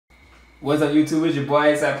What's up, YouTube? It's your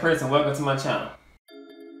boy ASAP Prince, and welcome to my channel.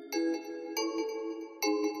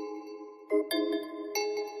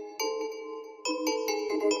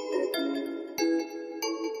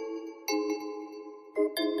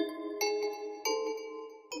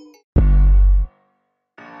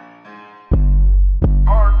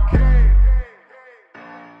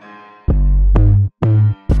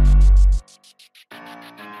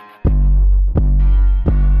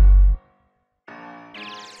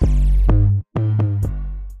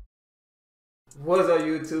 What's up,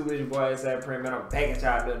 YouTube? It's your boy ASAP Prince, man. I'm back at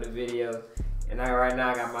y'all doing the video. And right now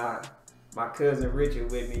I got my cousin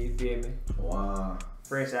Richard with me, you feel me? Wow.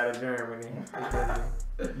 Fresh out of Germany, you feel me?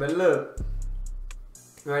 But look,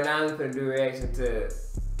 right now I'm gonna do a reaction to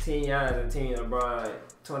Team Giannis and Team LeBron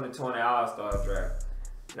 2020 All-Star draft.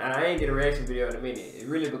 Now I ain't get a reaction video in a minute. It's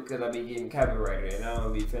really because I be getting copyrighted and I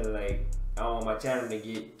don't be feeling like I don't want my channel to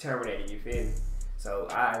get terminated, you feel me? So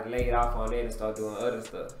I laid off on that and start doing other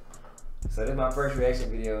stuff. So this is my first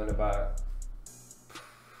reaction video in about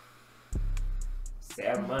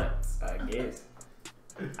 7 months, I guess.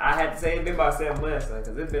 I had to say it's been about 7 months,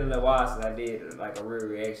 because it's been a little while since I did like a real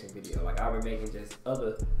reaction video. Like I've been making just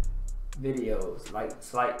other videos, like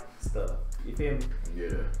slight stuff. You feel me?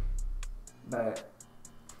 Yeah. But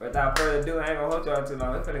without further ado, I ain't gonna hold y'all too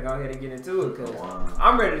long. I'm finna go ahead and get into it, because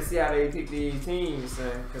I'm ready to see how they pick these teams,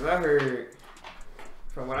 son. Because I heard,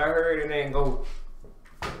 from what I heard, it ain't go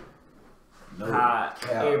how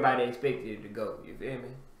everybody expected it to go, you feel me?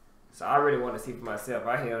 So I really want to see for myself.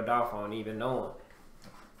 I held off on even knowing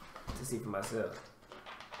to see for myself.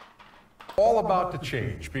 All about to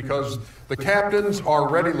change because the captains are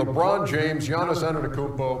ready. LeBron James, Giannis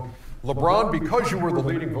Antetokounmpo. LeBron, because you were the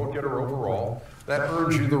leading vote getter overall, that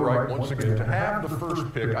earns you the right once again to have the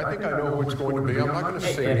first pick. I think I know who it's going to be. I'm not going to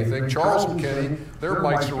say anything. Charles and Kenny, their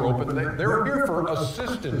mics are open. They're here for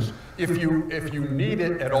assistance if you need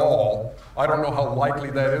it at all. I don't know how likely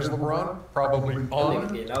that is, LeBron. Probably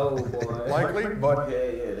unlikely, but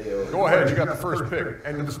go ahead. You got the first pick,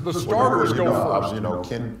 and the starters go first.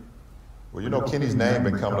 Kenny's name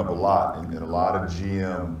been coming up a lot in a lot of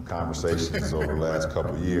GM conversations over the last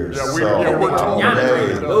couple of years. Yeah, we're told.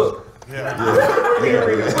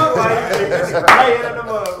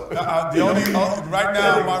 The only right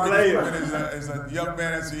now my recruitment is a young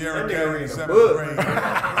man at Sierra County in 7th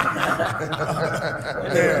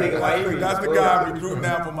grade. That's the guy I'm recruiting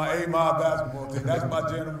now for my A-Mob basketball team. That's my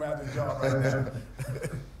general manager job right now.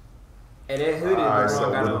 And that hoodie is so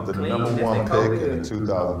with the number one pick in the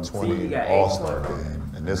 2020 All-Star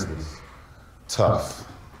game, and this was tough.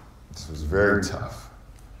 This was very tough.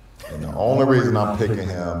 And the only reason I'm picking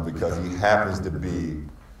him because he happens to be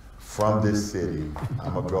from this city.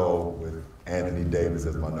 I'm gonna go with Anthony Davis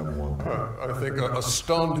as my number one pick. I think a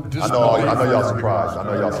stunned disbelief. I know y'all surprised. I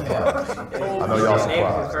know y'all surprised. That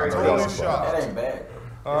ain't bad.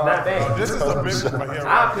 It's not bad. This is a big one right here.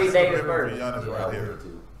 I'll pick Davis first. Right here.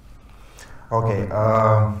 Okay,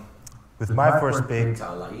 with my first pick,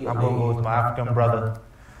 I'm going to go with my African brother.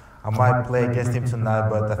 I might play against him tonight,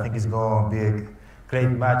 but I think it's going to be a great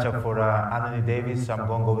matchup for Anthony Davis, so I'm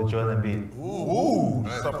going to go with Joel Embiid. Ooh,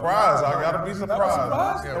 surprise. I got to be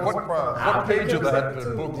surprised. Yeah, what page of that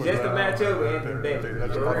book was just that? to match up with Anthony Davis.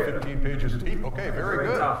 That's about 15 pages deep. Okay, very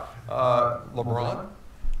good. LeBron?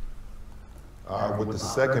 With the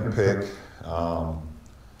second pick,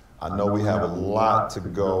 I know we have a lot to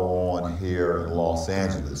go on here in Los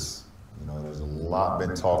Angeles. You know, there's a lot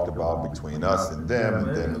been talked about between us and them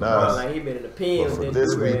and them and us. But for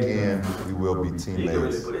this weekend, we will be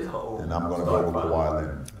teammates, and I'm going to go with Kawhi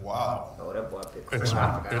Leonard. Wow. It's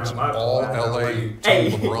an all LA team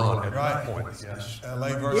LeBron at that point. Yes.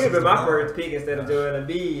 LA versus. He'd been my first pick instead of Joel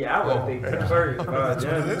Embiid. I would have picked him first. That's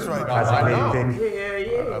what it is right now.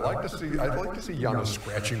 I'd like to see Giannis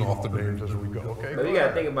scratching off the names as we go. Okay. But you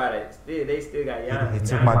gotta think about it. They still got Giannis. He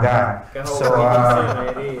took my guy.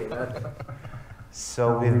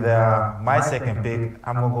 So with my second pick,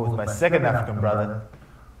 I'm gonna go with my second African brother,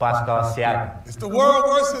 Pascal Siakam. It's the world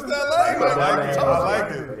versus LA. I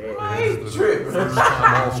like it. First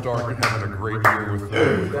time All-Star having a great year with the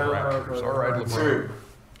Raptors. All right, LeBron.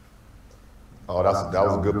 Oh, that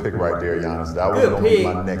was a good pick right there, Giannis. That was going to be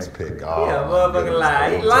my next pick. Oh, yeah, motherfucking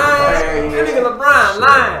lie. He lying. That nigga LeBron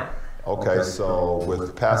lying. Okay, so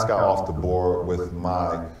with Pascal off the board, with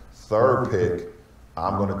my third pick,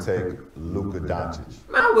 I'm going to take Luka Doncic.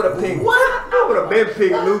 Man, I would have picked what? I would have been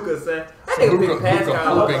picked Luka, son. Luka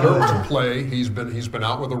hoping to play. He's been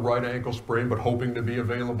out with a right ankle sprain, but hoping to be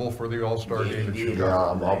available for the All-Star game in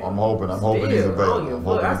Chicago. Yeah, I'm hoping he's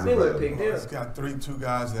available. I still would have picked him. He's got two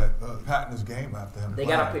guys that patent his game after him. They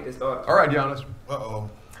gotta pick the starter. All right, Giannis. Uh-oh.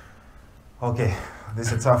 Okay,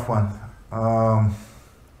 this is a tough one.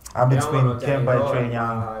 I'm between Kemba and Trae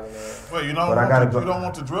Young. Wait, you But I gotta go. You don't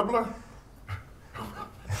want the dribbler?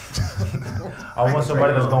 I want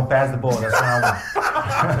somebody that's gonna pass the ball. That's what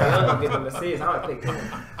I want. Give him assists. I would pick him.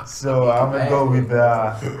 So I'm gonna go with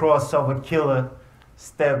crossover killer,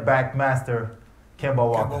 step back master, Kemba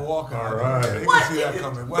Walker. Kemba Walker. All right. You can see that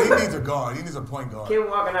coming. Well, he needs a guard. He needs a point guard. Kemba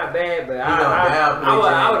Walker not bad, but gonna downplay I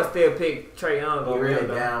would James. have still picked Trae Young He over really him.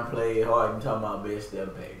 though. downplayed hard. You talking about best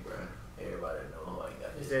step back, bro. Everybody know Harden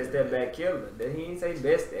got He this. said step back killer. Then he didn't say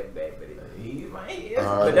best step back, but He might.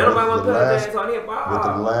 but then nobody want to put his ass on him. With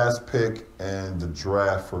the last pick in the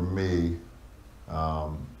draft for me,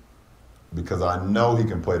 because I know he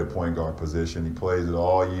can play the point guard position. He plays it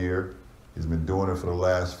all year. He's been doing it for the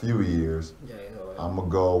last few years. I'm going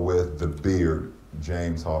to go with the beard,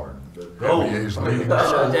 James Harden. NBA's leading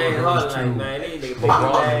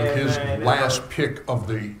LeBron with his last pick of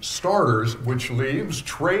the starters, which leaves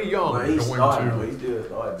Trae Young Well, he's starting, though. He's going still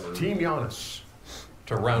starting, to though. Team Giannis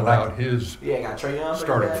to round out his Yeah, got Trae Young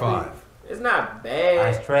starting five. It's not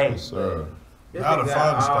bad. Nice trade. Yes, sir. This Now the nigga fun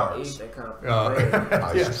got all starts. Eastern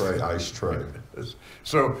Conference. Ice tray.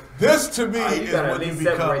 So This to me you is gotta when at you least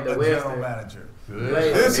become separate a the general Western. manager.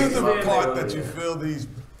 Like, This is the Eastern part and that you Western. feel this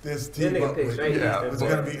This team nigga up pick with. straight Yeah, Eastern. It's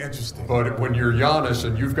going to be interesting. But when you're Giannis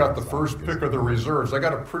and you've got the first pick of the reserves, I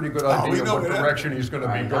got a pretty good we idea of know what that. direction he's going to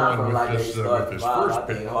be Right now, I going feel like with they this started five. first I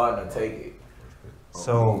think pick. Harden will take it.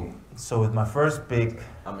 So with my first pick,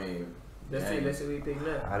 I mean, Let's see what he pick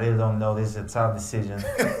now. I really don't know. This is a tough decision.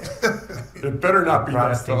 It better not be that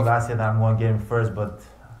Promised him tough. last year that I'm going to get him first, but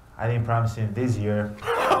I didn't promise him this year.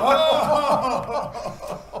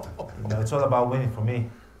 It's all about winning for me.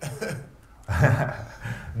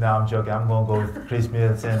 No, I'm joking. I'm going to go with Chris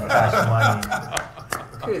Middleton, Cash Money.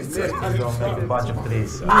 Chris He's Middleton. going to make a bunch of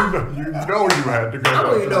threes. You know you had to go. I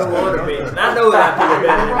don't even know who on the bench. I know that I pick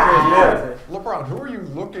better than Chris Middleton. LeBron, who are you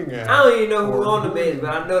looking at? I don't even know who Or on the bench, but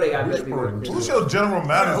I know they got better whispering people. Who's your general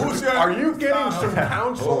manager? Who's your? Are you getting some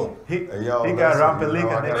counsel? He Hey, yo, he got listen, you know,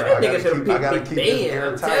 Rampelika I next gotta- That I gotta nigga should've keep- I picked gotta Big keep this Ben, I'm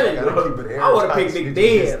airtight. telling I gotta you. keep it I would've airtight picked so Big you can get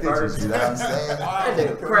Ben stitches, first. you know what I'm saying? That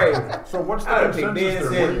nigga crazy. So what's the I would pick consensus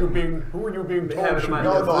Ben there? Simmons. Who are you being They told have should him out be?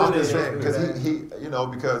 No, I'm Good just is saying good. because he,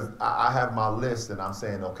 because I have my list and I'm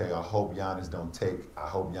saying, okay, I hope Giannis don't take.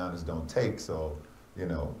 So,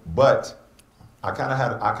 but I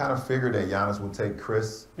kind of figured that Giannis would take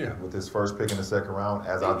Chris with his first pick in the second round,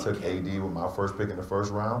 as I took AD with my first pick in the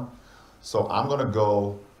first round. So I'm gonna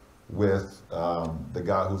go with the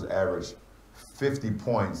guy who's averaged 50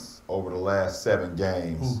 points over the last 7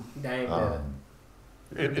 games. Dang,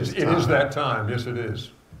 It is that time. Yes, it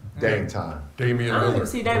is. Dang time. Damian I don't even Lillard.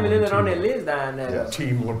 see Damian Lillard on that list down there. Yeah.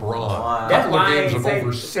 Team LeBron. That's Couple why of I games ain't of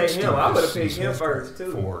over say 60 him. I would've this picked season him first,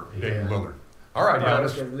 too. for Damian Lillard. All right,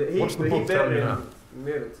 Giannis. What's the book telling you now?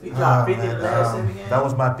 he dropped 50 in the last 7 games. That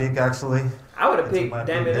was my pick, actually. I would have That's picked my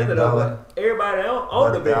Damian pick, Lillard $10. over everybody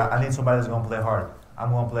on the But bench. I need somebody that's going to play hard. I'm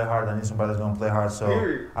going to play hard. I need somebody that's going to play hard. So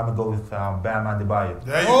Period. I'm going to go with Bam Adebayo.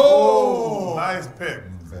 There you go. Nice pick.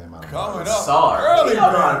 Coming up Sorry. early, He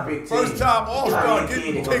don't know how to man. pick First teams. time All-Star He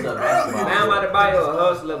getting goes picked to early. basketball. Bam Adebayo a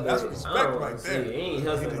hustler, but That's I respect don't right see there. it. He ain't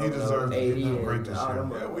hustling. He deserves it. He's doing great this all year.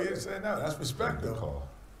 them Yeah, we didn't say no. That's respect, Good though. call.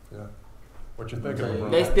 Yeah. What you thinking,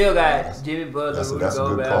 LeBron? They still got Jimmy Butler, That's Rudy a good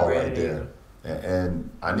Gobert, call right Brandon there. Ingram. And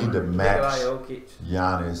I need to Nikolai match Jokic.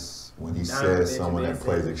 Giannis when he Donovan says someone that Benjamin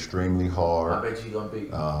plays Simmons. extremely I hard, bet you gonna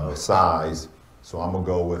pick. size. So I'm gonna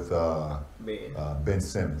go with Ben. Ben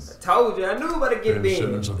Simmons. Told you, I knew about to get Ben Ben.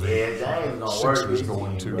 Simmons of Yeah, the James gonna work Sixers this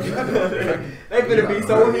going team, to. bro. They finna be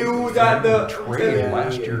so huge out there. Traded Them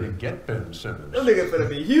last year to get Ben Simmons. niggas finna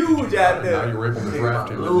be huge out Now there. you're able to They draft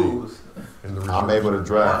gonna him lose. in the I'm reserves. able to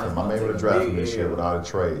draft him. I'm able to draft him this year without a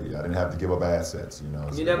trade. I didn't have to give up assets.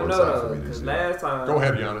 It's- You it never works know out for though, me this because year. last time Go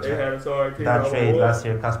ahead, Giannis. they had a sorry pick That over trade Wall. last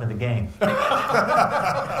year cost me the game.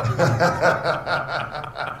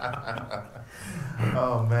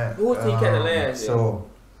 Oh, man. Who was he kinda last year? So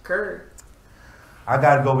Curry. I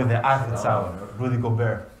got to go with the Eiffel Tower, Rudy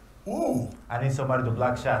Gobert. Ooh. I need somebody to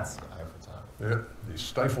block shots. Yeah, the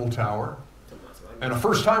Stifle Tower. And a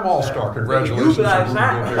first-time All-Star. Congratulations You to like Rudy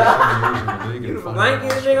shot. Gobert, 20 years in the league. You and the finally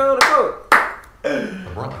blankest nigga on the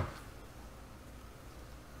court.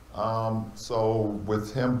 LeBron. So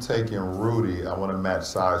with him taking Rudy, I want to match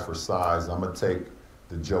size for size. I'm gonna take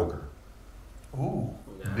the Joker. Ooh.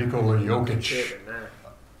 Nikola Jokic.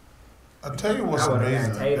 I'll tell you what's I would've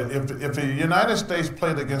amazing. got Tatum. If the United States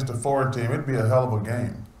played against a foreign team, it'd be a hell of a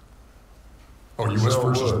game. Oh, U.S. So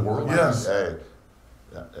versus would. the world? Yes. Hey,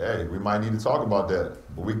 Hey, we might need to talk about that,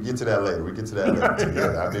 but we can get to that later. Yeah,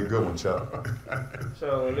 that'd be a good one, Chuck.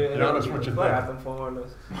 So, Giannis, what you play think? out them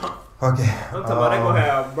foreigners. Okay. I'm talking about they gonna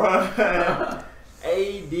have Bron,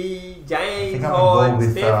 AD, James I'm gonna go Harden,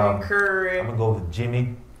 with, Stephen Curry, I'm gonna go with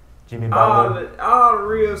Jimmy Butler. all the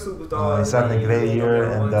real superstars. He's having a great year,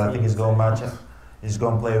 on and one I think team. he's going to match up. He's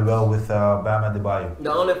going to play well with Bam Adebayo.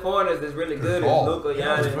 The only foreigners that's really good is Luka,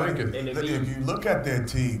 Giannis, and the If Heat. you look at their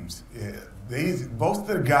teams, most of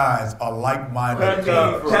the guys are like-minded.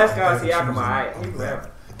 Pascal Siakam, alright.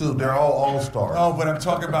 Dude, they're all stars. No, but I'm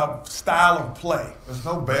talking about style of play. There's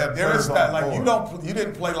no bad There is players on that. the Like floor. you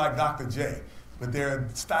didn't play like Dr. J, but their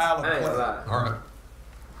style of I ain't gonna play. lie. All right.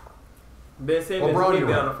 Ben Simmons LeBron, will you're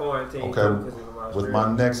be on right. the foreign team. Okay, too, 'cause he's from with Australia.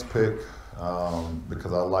 my next pick,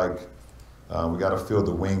 because I like, we got to fill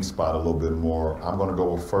the wing spot a little bit more. I'm going to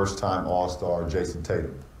go with first-time All-Star Jason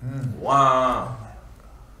Tatum. Wow.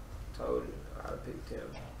 Told you, I picked him.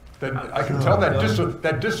 That, I can tell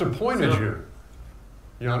that disappointed you,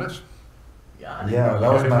 Giannis. Yeah,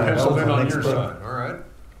 that was It my penciled in on next your pick. side. All right.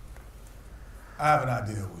 I have an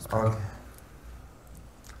idea who's picking. Okay.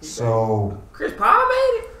 So Chris Paul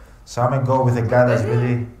made it. I'm going to go with a guy that's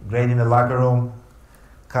really great in the locker room.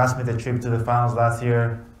 Cost me the trip to the finals last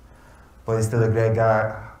year, but he's still a great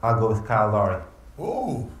guy. I'll go with Kyle Lowry.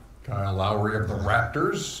 Ooh, Kyle Lowry of the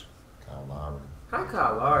Raptors. Kyle Lowry. How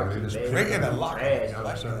Kyle Lowry keep Greatest making great in it? the locker Trash Giannis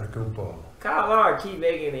like that. Antetokounmpo. Kyle Lowry keep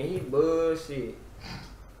making it. He bullshit.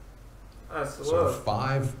 I So swear.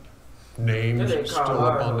 5 names That ain't still Kyle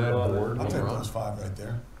up on Lowry, that no board. I'll take LeBron. those 5 right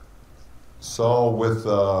there. So with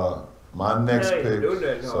my next Hey, pick, do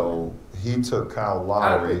that, so he took Kyle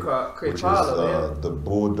I Lowry, pick Chris which is Paul over him. the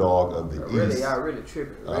bulldog of the Really, East. y'all really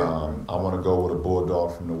tripping. Really. I want to go with a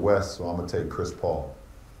bulldog from the West, so I'm gonna take Chris Paul.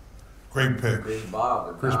 Great pick. Chris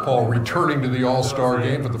Bob. Chris Paul returning to the All-Star Yeah.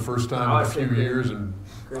 game for the first time in I a few think years, and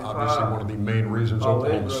Chris obviously Paul. one of the main reasons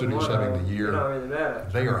Oklahoma City's having the It don't year really matter.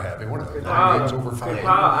 they are having. One of the Chris 9 Paul, games over Chris 5.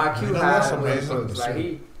 Paul IQ You know high. what's in amazing? looks. Like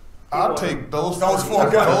he I'll won. take those Those four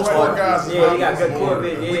guys. Those 4 guys. is Yeah, not he got good on the board. court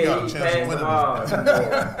vision. We got Yeah, a he chance passed to the win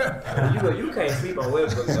ball. You can't sleep on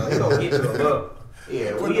Westbrook though. He gonna get you a buck.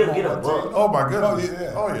 Yeah, Put we'll them get a on buck. Oh my Oh goodness.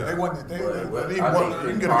 yeah. Oh yeah. They won. They But you I can think get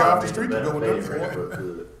Chris a guy Paul off the is street to better go with player them than for. Westbrook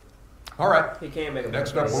could. All right. He can't make a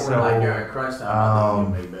Next better up, play. we're Like during crunch time, I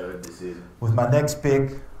think he'll make better decisions. With my next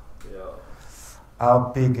pick, Yeah.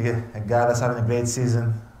 I'll pick a guy that's having a great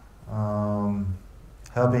season,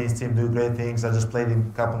 helping his team do great things. I just played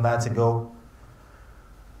him a couple nights ago.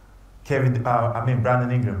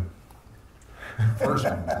 Brandon Ingram. First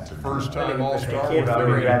time All-Star Yeah. with I'll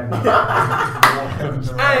be 3. right back.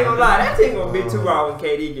 I ain't gonna lie, that team gonna be too raw when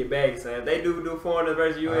KD get back, son. They do foreigners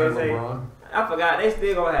versus USA. LeBron. I forgot they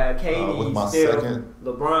still gonna have KD, With my Steph, second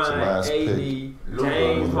to LeBron, last AD, pick,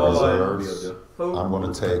 James with Harden. reserves, Who? I'm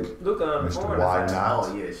going to take Luka on the Mr. foreigner Why side. not?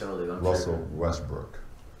 Oh yeah, surely. I'm Russell Westbrook.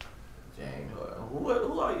 James Harden.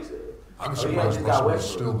 Who are you saying? I'm Oh, surprised yeah, you got Russell is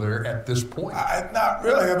Westbrook. still there at this point. Not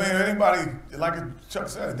really. I mean, anybody like Chuck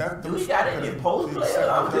said. Do we got any post players?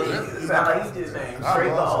 I'm thinking it sounds like he's just saying straight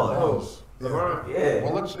balls. LeBron. Yeah.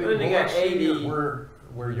 Well, let's see. Then they Well, got let's see 80. where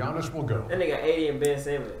Giannis will go Then they got AD and Ben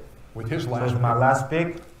Simmons. with his So last with my last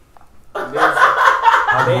pick, Ben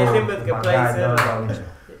I'll Simmons go can with play my guy, center. Donovan Mitchell.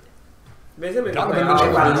 Ben Simmons can Donovan play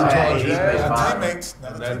Mitchell all will be five. in Yeah, charge. he's teammates.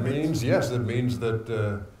 That means, yes, that means that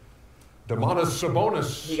Domantas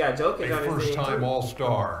Sabonis, He got Jokic a on his team, first-time too.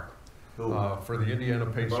 All-Star for the Indiana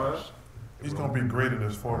Pacers. He's going to be great in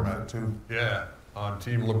this format too. Yeah, on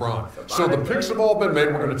Team LeBron. So the picks have all been made.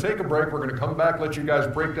 We're going to take a break. We're going to come back, let you guys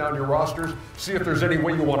break down your rosters, see if there's any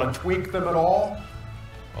way you want to tweak them at all,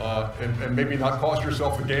 and maybe not cost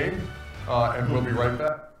yourself a game. And we'll be right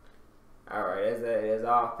back. All right, that's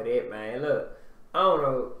all for that, man. Look, I don't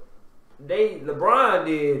know. LeBron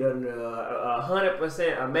did a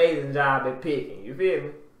 100% amazing job at picking. You feel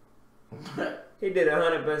me? He did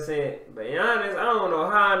 100%. But Giannis, I don't know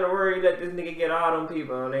how in the world you let this nigga get all them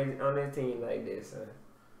people on their team like this, son.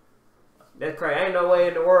 That's crazy. Ain't no way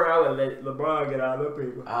in the world I would let LeBron get all them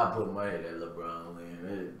people. I put money that LeBron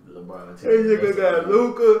win. LeBron. This nigga got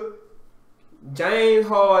Luka, James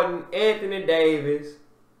Harden, Anthony Davis.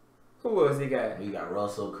 Who else he got? We got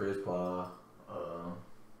Russell, Chris Paul.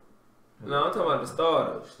 No, I'm talking about the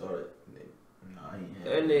starters. Nah, he ain't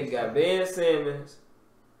That nigga got Ben Simmons.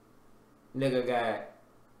 Nigga got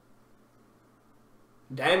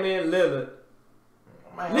Damian Lillard.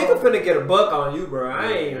 Man, Nigga finna get a buck on you, bro.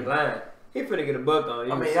 I ain't even lying. He finna get a buck on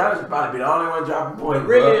you. I mean, y'all should probably be the only one dropping But points.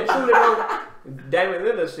 really bro. and truly though, Damian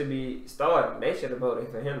Lillard should be starting. They should have voted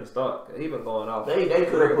for him to start because he been going off. They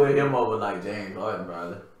could have put him over like James Harden,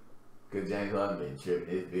 brother. Cause James Harden been tripping.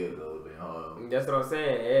 His field goal been hard. That's what I'm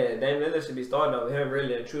saying. Yeah, Dame Lillard should be starting over him.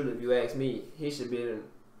 Really and truly, if you ask me, he should have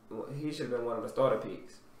been one of the starter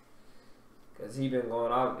picks. Cause he been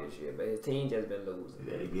going off this year, but his team just been losing.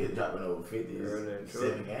 Yeah, he been dropping over 50 in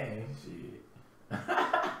 7 games. Shit.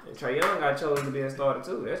 And Trae Young got chosen to be a starter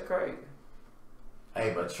too. That's crazy.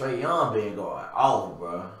 Hey, but Trae Young been going off,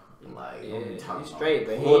 bro. Like, Yeah, he's he's straight,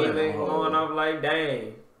 but he ain't been going off like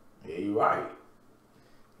Dame. Yeah, you right.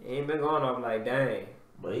 He ain't been going off like Dame.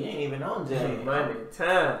 But he ain't even on James. Money,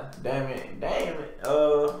 time. Damn it,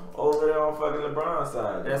 over there on fucking LeBron's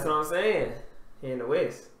side. That's what I'm saying. He in the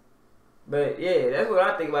West. But yeah, that's what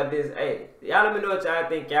I think about this. Hey, y'all let me know what y'all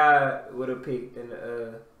think y'all would have picked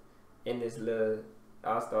in this little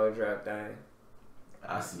All-Star draft thing.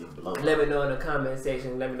 I see it blow. Let me know in the comment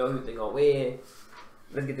section. Let me know who you think gonna win.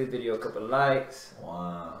 Let's get this video a couple of likes.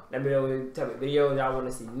 Wow. Let me know what type of videos y'all want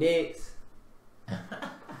to see next.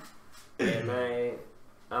 Yeah, man.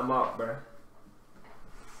 I'm out, bro.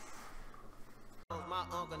 My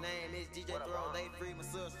uncle name is DJ Throw. They free my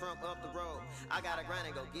sis from up the road. I got a grind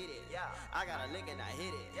and go get it. Yeah. I got a lick and I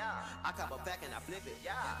hit it. Yeah. I cop a pack and I flip it.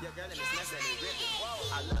 Yeah. Your girl let me snatch and rip it.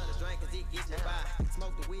 Whoa. I love the drink cause it gets me by.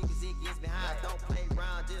 Smoke the weed cause it gets me high. Don't play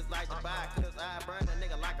around just like the buy. Cause I burn a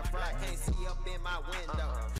nigga like a fry. Can't see up in my window.